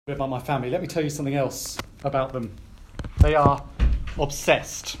About my family, let me tell you something else about them. They are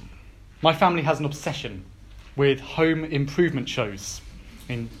obsessed. My family has an obsession with home improvement shows.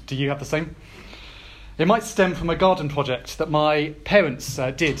 Do you have the same? It might stem from a garden project that my parents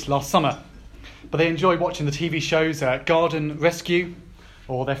did last summer, but they enjoy watching the TV shows Garden Rescue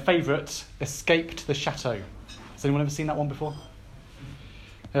or their favourite, Escape to the Chateau. Has anyone ever seen that one before?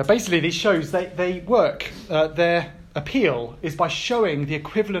 Basically, these shows, they work, their appeal is by showing the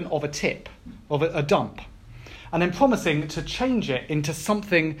equivalent of a tip, of a dump, and then promising to change it into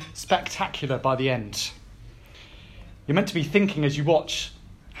something spectacular by the end. You're meant to be thinking as you watch,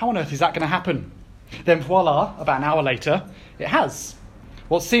 how on earth is that going to happen? Then voila, about an hour later, it has.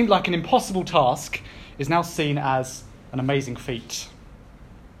 What seemed like an impossible task is now seen as an amazing feat.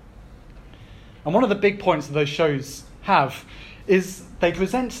 And one of the big points that those shows have is they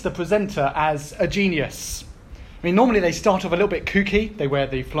present the presenter as a genius. I mean, normally they start off a little bit kooky. They wear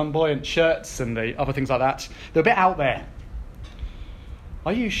the flamboyant shirts and the other things like that. They're a bit out there.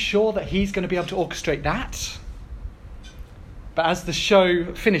 Are you sure that he's going to be able to orchestrate that? But as the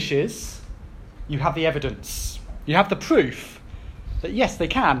show finishes, you have the evidence. You have the proof that yes, they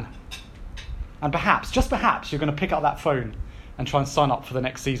can. And perhaps, just perhaps, you're going to pick up that phone and try and sign up for the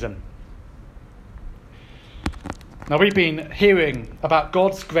next season. Now, we've been hearing about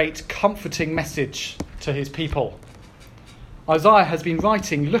God's great comforting message to his people. Isaiah has been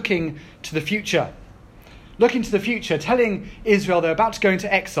writing looking to the future. Looking to the future, telling Israel they're about to go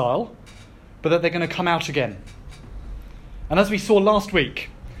into exile, but that they're going to come out again. And as we saw last week,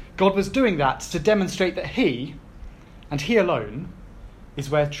 God was doing that to demonstrate that he, and he alone, is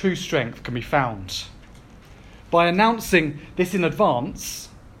where true strength can be found. By announcing this in advance,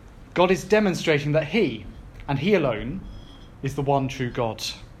 God is demonstrating that he, and he alone, is the one true God.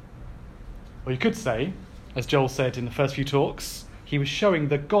 Or you could say, as Joel said in the first few talks, he was showing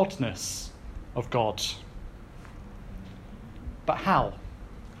the godness of God. But how?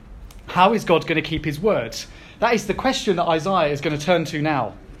 How is God going to keep his word? That is the question that Isaiah is going to turn to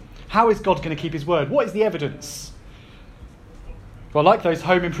now. How is God going to keep his word? What is the evidence? Well, like those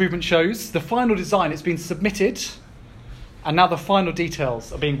home improvement shows, the final design has been submitted, and now the final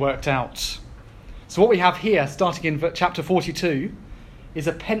details are being worked out. So what we have here, starting in chapter 42, is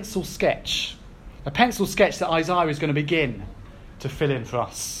a pencil sketch that Isaiah is going to begin to fill in for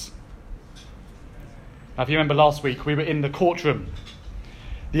us. Now, if you remember last week, we were in the courtroom.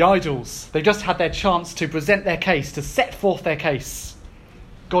 The idols, they just had their chance to present their case, to set forth their case.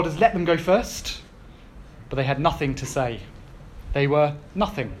 God has let them go first, but they had nothing to say. They were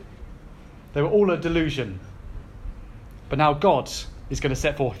nothing. They were all a delusion. But now God is going to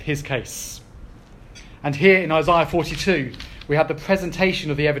set forth his case. And here in Isaiah 42, we have the presentation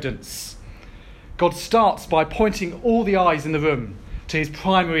of the evidence. God starts by pointing all the eyes in the room to his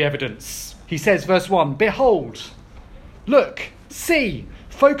primary evidence. He says, verse 1, behold, look, see,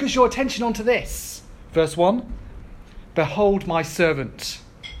 focus your attention onto this. Verse 1, behold my servant,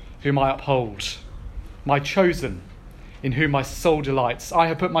 whom I uphold, my chosen, in whom my soul delights. I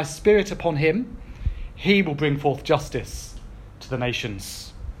have put my spirit upon him. He will bring forth justice to the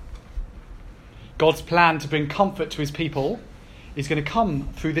nations. God's plan to bring comfort to his people is going to come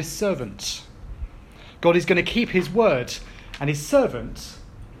through this servant. God is going to keep his word, and his servant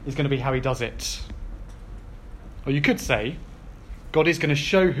is going to be how he does it. Or you could say, God is going to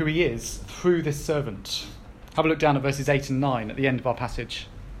show who he is through this servant. Have a look down at verses 8 and 9 at the end of our passage.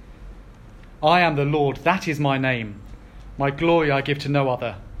 I am the Lord, that is my name. My glory I give to no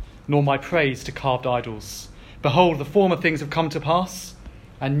other, nor my praise to carved idols. Behold, the former things have come to pass,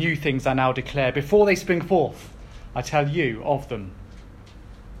 and new things I now declare. Before they spring forth, I tell you of them.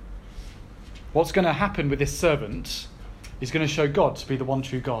 What's going to happen with this servant is going to show God to be the one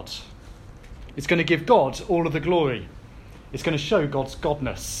true God. It's going to give God all of the glory. It's going to show God's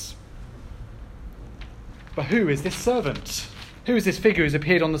godness. But who is this servant? Who is this figure who's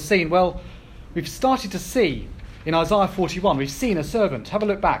appeared on the scene? Well, we've started to see in Isaiah 41, we've seen a servant. Have a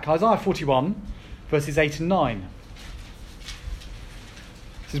look back. Isaiah 41, verses 8 and 9.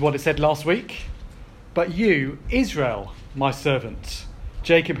 This is what it said last week. But you, Israel, my servant,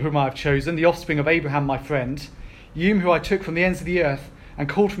 Jacob whom I have chosen, the offspring of Abraham my friend, you whom I took from the ends of the earth and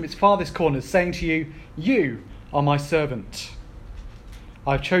called from its farthest corners, saying to you, you are my servant.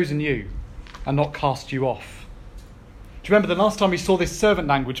 I have chosen you and not cast you off. Do you remember the last time we saw this servant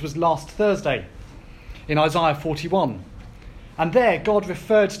language was last Thursday in Isaiah 41. And there God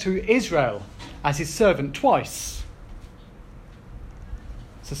referred to Israel as his servant twice.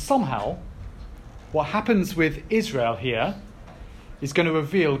 So somehow, what happens with Israel here is going to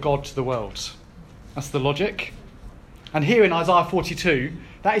reveal God to the world. That's the logic. And here in Isaiah 42,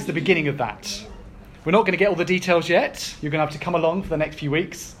 That is the beginning of that. We're not going to get all the details yet. You're going to have to come along for the next few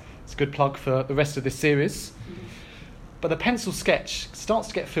weeks. It's a good plug for the rest of this series. But the pencil sketch starts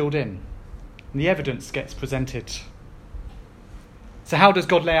to get filled in, and the evidence gets presented. So how does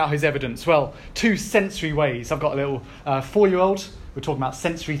God lay out his evidence? Well, two sensory ways. I've got a little 4-year-old. We're talking about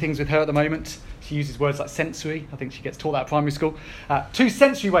sensory things with her at the moment. She uses words like sensory. I think she gets taught that at primary school. Two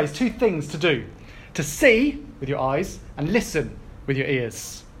sensory ways, two things to do. To see with your eyes and listen with your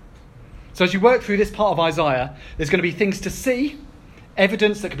ears. So as you work through this part of Isaiah, there's going to be things to see,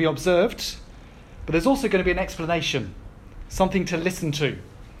 evidence that can be observed, but there's also going to be an explanation, something to listen to,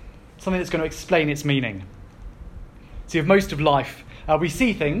 something that's going to explain its meaning. See, of most of life, we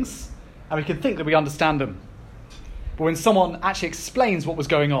see things and we can think that we understand them. But when someone actually explains what was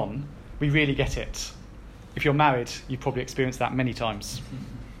going on, we really get it. If you're married, you've probably experienced that many times.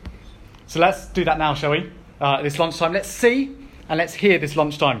 So let's do that now, shall we? This lunchtime. Let's see and let's hear this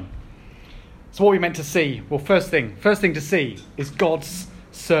lunchtime. So what are we meant to see? Well, first thing to see is God's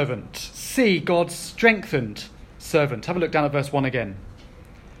servant. See God's strengthened servant. Have a look down at verse 1 again.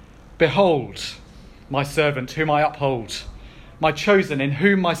 Behold, my servant, whom I uphold, my chosen, in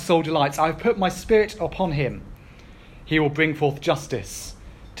whom my soul delights. I have put my spirit upon him. He will bring forth justice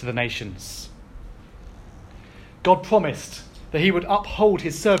to the nations. God promised that he would uphold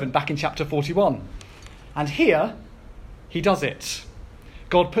his servant back in chapter 41. And here, he does it.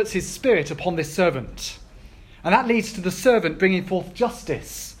 God puts his spirit upon this servant. And that leads to the servant bringing forth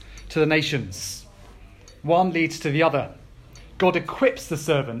justice to the nations. One leads to the other. God equips the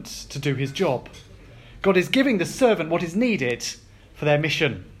servant to do his job. God is giving the servant what is needed for their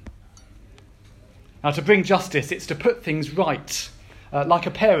mission. Now, to bring justice, it's to put things right. Like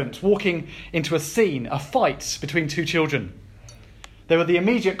a parent walking into a scene, a fight between two children. There are the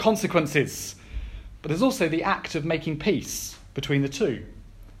immediate consequences, but there's also the act of making peace between the two.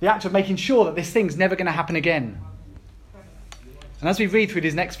 The act of making sure that this thing's never going to happen again. And as we read through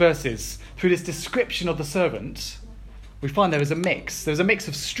these next verses, through this description of the servant, we find there is a mix. There's a mix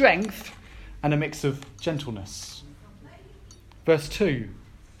of strength and a mix of gentleness. Verse 2,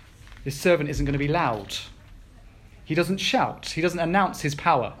 this servant isn't going to be loud. He doesn't shout. He doesn't announce his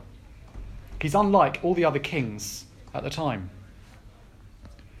power. He's unlike all the other kings at the time.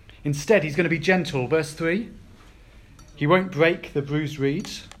 Instead, he's going to be gentle. Verse 3, he won't break the bruised reed.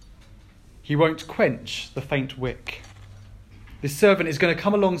 He won't quench the faint wick. This servant is going to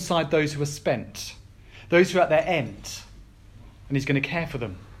come alongside those who are spent, those who are at their end, and he's going to care for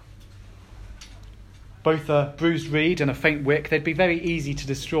them. Both a bruised reed and a faint wick, they'd be very easy to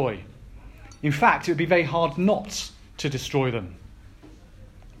destroy. In fact, it would be very hard not to destroy them.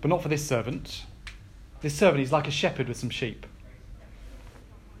 But not for this servant. This servant is like a shepherd with some sheep.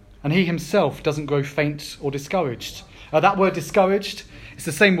 And he himself doesn't grow faint or discouraged. That word discouraged is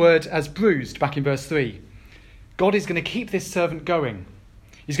the same word as bruised back in verse 3. God is going to keep this servant going.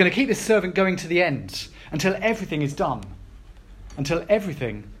 He's going to keep this servant going to the end until everything is done. Until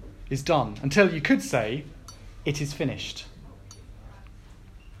everything is done. Until you could say, it is finished.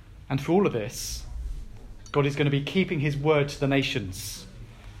 And for all of this, God is going to be keeping his word to the nations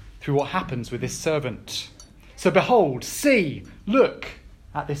through what happens with this servant. So behold, see, look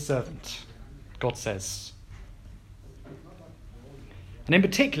at this servant, God says. And in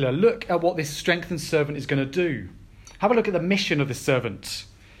particular, look at what this strengthened servant is going to do. Have a look at the mission of this servant.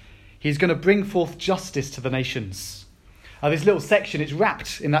 He's going to bring forth justice to the nations. This little section is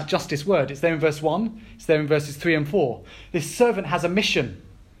wrapped in that justice word. It's there in verse 1. It's there in verses 3 and 4. This servant has a mission.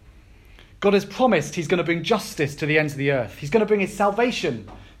 God has promised he's going to bring justice to the ends of the earth. He's going to bring his salvation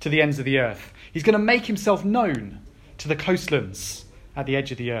to the ends of the earth. He's going to make himself known to the coastlands at the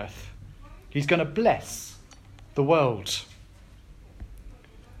edge of the earth. He's going to bless the world.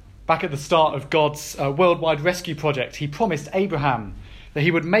 Back at the start of God's worldwide rescue project, he promised Abraham that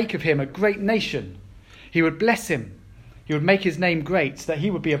he would make of him a great nation. He would bless him. He would make his name great, that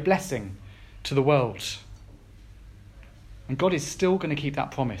he would be a blessing to the world. And God is still going to keep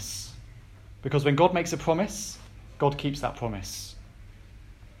that promise. Because when God makes a promise, God keeps that promise.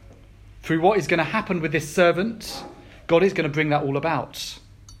 Through what is going to happen with this servant, God is going to bring that all about.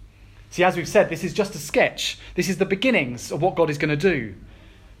 See, as we've said, this is just a sketch. This is the beginnings of what God is going to do.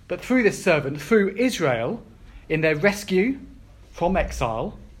 But through this servant, through Israel, in their rescue from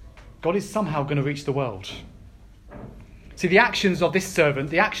exile, God is somehow going to reach the world. See, the actions of this servant,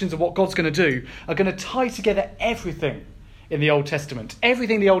 the actions of what God's going to do, are going to tie together everything in the Old Testament.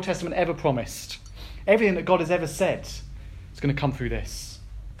 Everything the Old Testament ever promised. Everything that God has ever said is going to come through this.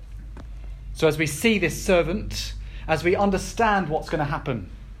 So as we see this servant, as we understand what's going to happen,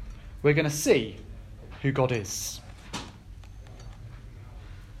 we're going to see who God is.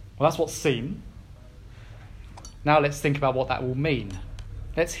 Well, that's what's seen. Now let's think about what that will mean.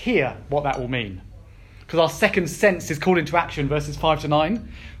 Let's hear what that will mean. Because our second sense is called into action, verses 5 to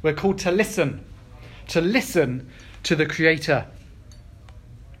 9. We're called to listen to the Creator.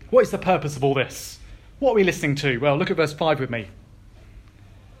 What is the purpose of all this? What are we listening to? Well, look at verse 5 with me.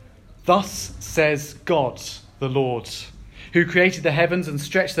 Thus says God, the Lord, who created the heavens and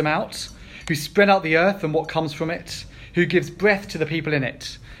stretched them out, who spread out the earth and what comes from it, who gives breath to the people in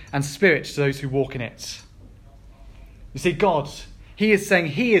it, and spirit to those who walk in it. You see, God, he is saying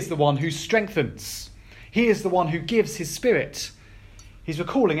he is the one who strengthens. He is the one who gives his spirit. He's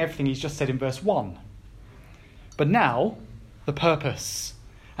recalling everything he's just said in verse 1. But now, the purpose.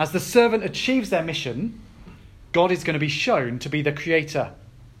 As the servant achieves their mission, God is going to be shown to be the creator.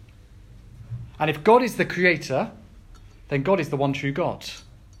 And if God is the creator, then God is the one true God.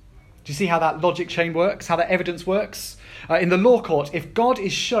 Do you see how that logic chain works, how that evidence works? In the law court, if God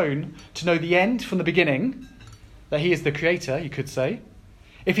is shown to know the end from the beginning, that he is the creator, you could say,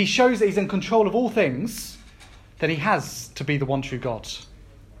 if he shows that he's in control of all things, then he has to be the one true God.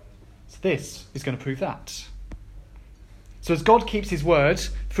 So this is going to prove that. So as God keeps his word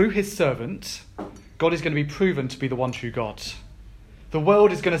through his servant, God is going to be proven to be the one true God. The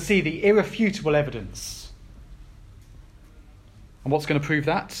world is going to see the irrefutable evidence. And what's going to prove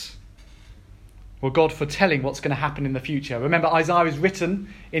that? Well, God foretelling what's going to happen in the future. Remember, Isaiah is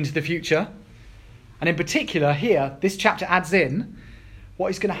written into the future. And in particular, here, this chapter adds in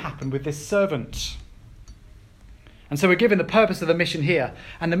what is going to happen with this servant. And so we're given the purpose of the mission here.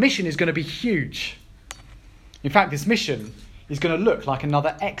 And the mission is going to be huge. In fact, this mission is going to look like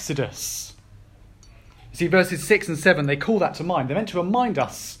another Exodus. You see, verses 6 and 7, they call that to mind. They're meant to remind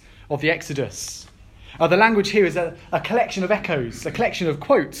us of the Exodus. The language here is a collection of echoes, a collection of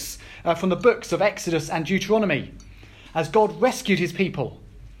quotes from the books of Exodus and Deuteronomy. As God rescued his people,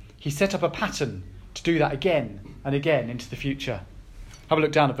 he set up a pattern to do that again and again into the future. Have a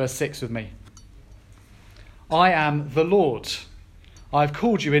look down at verse 6 with me. I am the Lord. I have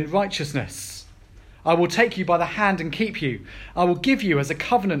called you in righteousness. I will take you by the hand and keep you. I will give you as a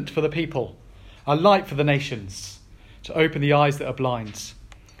covenant for the people, a light for the nations, to open the eyes that are blind,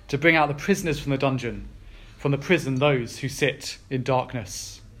 to bring out the prisoners from the dungeon, from the prison those who sit in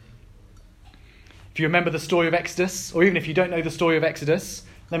darkness. If you remember the story of Exodus, or even if you don't know the story of Exodus,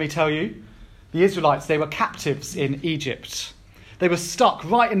 let me tell you, the Israelites, they were captives in Egypt. They were stuck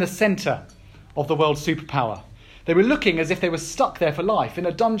right in the centre of the world superpower. They were looking as if they were stuck there for life, in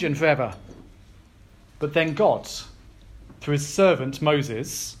a dungeon forever. But then God, through his servant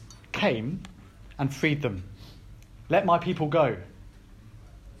Moses, came and freed them. Let my people go.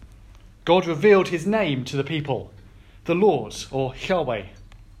 God revealed his name to the people, the Lord, or Yahweh.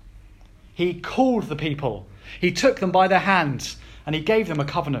 He called the people. He took them by their hand and he gave them a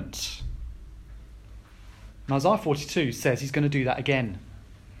covenant. And Isaiah 42 says he's going to do that again.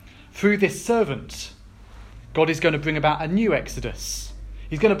 Through this servant, God is going to bring about a new Exodus.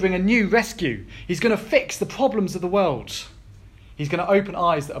 He's going to bring a new rescue. He's going to fix the problems of the world. He's going to open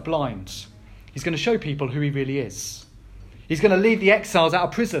eyes that are blind. He's going to show people who he really is. He's going to lead the exiles out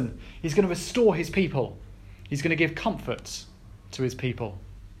of prison. He's going to restore his people. He's going to give comfort to his people.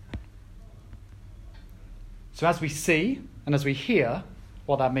 So as we see and as we hear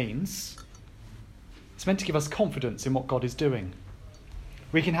what that means, it's meant to give us confidence in what God is doing.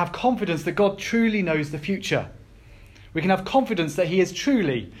 We can have confidence that God truly knows the future. We can have confidence that he is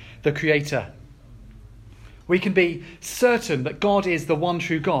truly the creator. We can be certain that God is the one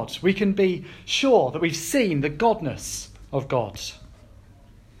true God. We can be sure that we've seen the godness of God.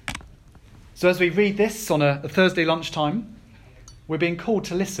 So as we read this on a Thursday lunchtime, we're being called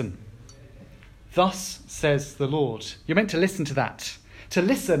to listen. Thus says the Lord. You're meant to listen to that. To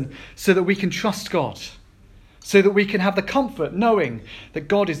listen so that we can trust God. So that we can have the comfort knowing that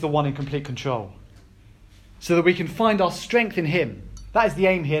God is the one in complete control. So that we can find our strength in him. That is the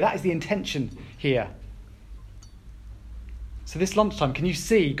aim here. That is the intention here. So this lunchtime, can you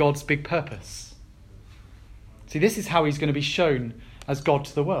see God's big purpose? See, this is how he's going to be shown as God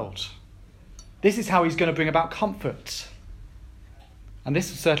to the world. This is how he's going to bring about comfort. And this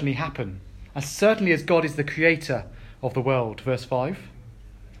will certainly happen. As certainly as God is the creator of the world. Verse 5.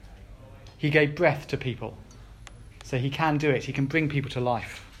 He gave breath to people. So he can do it. He can bring people to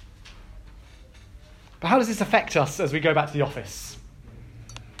life. But how does this affect us as we go back to the office?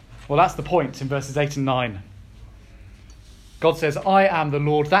 Well, that's the point in verses 8 and 9. God says, I am the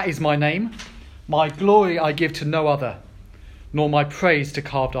Lord, that is my name. My glory I give to no other, nor my praise to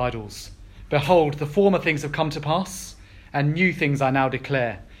carved idols. Behold, the former things have come to pass, and new things I now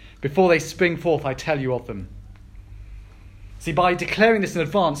declare. Before they spring forth, I tell you of them. See, by declaring this in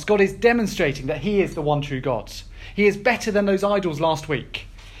advance, God is demonstrating that he is the one true God. He is better than those idols last week.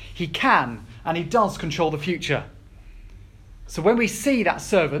 He can and he does control the future. So when we see that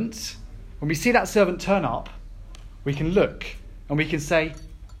servant turn up, we can look and we can say,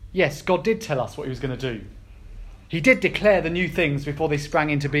 yes, God did tell us what he was going to do. He did declare the new things before they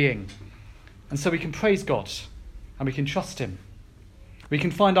sprang into being. And so we can praise God and we can trust him. We can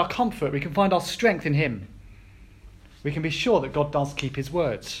find our comfort, we can find our strength in him. We can be sure that God does keep his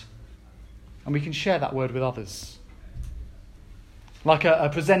word. And we can share that word with others. Like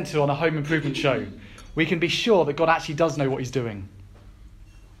a presenter on a home improvement show, we can be sure that God actually does know what he's doing.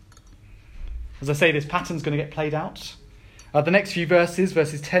 As I say, this pattern's going to get played out. The next few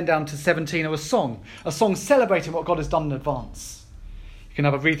verses 10 down to 17, are a song celebrating what God has done in advance. You can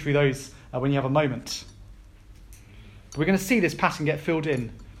have a read through those when you have a moment. But we're going to see this pattern get filled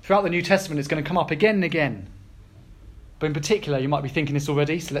in. Throughout the New Testament, it's going to come up again and again. But in particular, you might be thinking this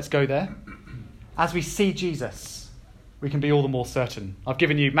already, so let's go there. As we see Jesus, we can be all the more certain. I've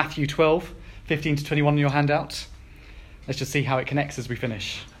given you Matthew 12, 15 to 21 in your handout. Let's just see how it connects as we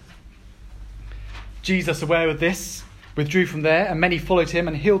finish. Jesus, aware of this, withdrew from there, and many followed him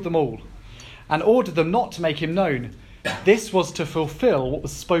and healed them all, and ordered them not to make him known. This was to fulfill what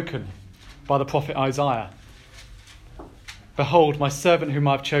was spoken by the prophet Isaiah. Behold, my servant whom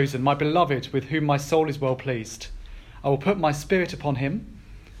I have chosen, my beloved, with whom my soul is well pleased. I will put my spirit upon him,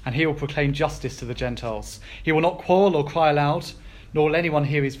 and he will proclaim justice to the Gentiles. He will not quarrel or cry aloud, nor will anyone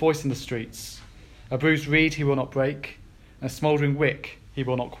hear his voice in the streets. A bruised reed he will not break, and a smouldering wick he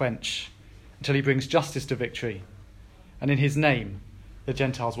will not quench, until he brings justice to victory. And in his name the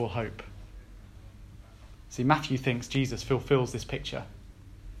Gentiles will hope. See, Matthew thinks Jesus fulfills this picture.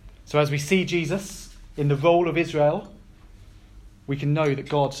 So as we see Jesus in the role of Israel, we can know that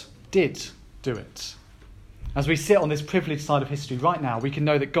God did do it. As we sit on this privileged side of history right now, we can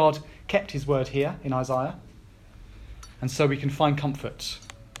know that God kept his word here in Isaiah. And so we can find comfort.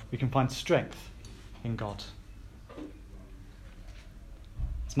 We can find strength in God.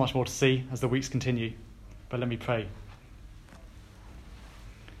 There's much more to see as the weeks continue, but let me pray.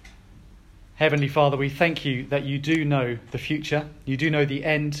 Heavenly Father, we thank you that you do know the future. You do know the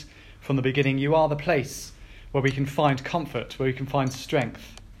end from the beginning. You are the place where we can find comfort, where we can find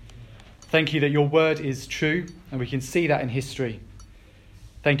strength. Thank you that your word is true, and we can see that in history.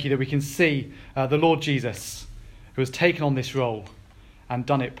 Thank you that we can see the Lord Jesus, who has taken on this role and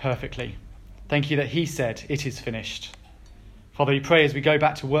done it perfectly. Thank you that he said, "It is finished." Father, we pray as we go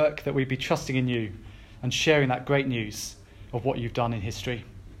back to work that we be trusting in you and sharing that great news of what you've done in history.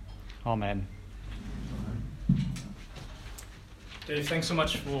 Amen. Dave, thanks so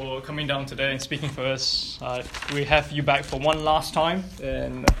much for coming down today and speaking for us. We have you back for one last time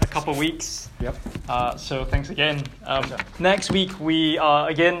in a couple of weeks. Yep. So thanks again. Next week, we are,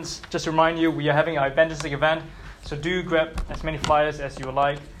 again, just to remind you, we are having our evangelistic event. So do grab as many flyers as you would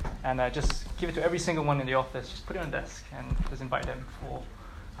like and just give it to every single one in the office. Just put it on the desk and just invite them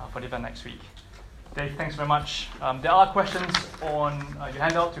for the event next week. Dave, thanks very much. There are questions on your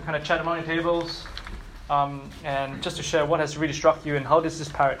handout to kind of chat among your tables. And just to share what has really struck you and how does this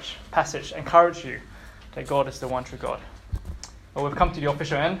passage encourage you that God is the one true God. Well, we've come to the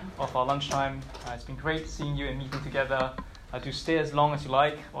official end of our lunchtime. It's been great seeing you and meeting together. Do stay as long as you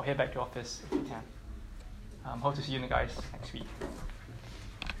like or head back to office if you can. Hope to see you guys next week.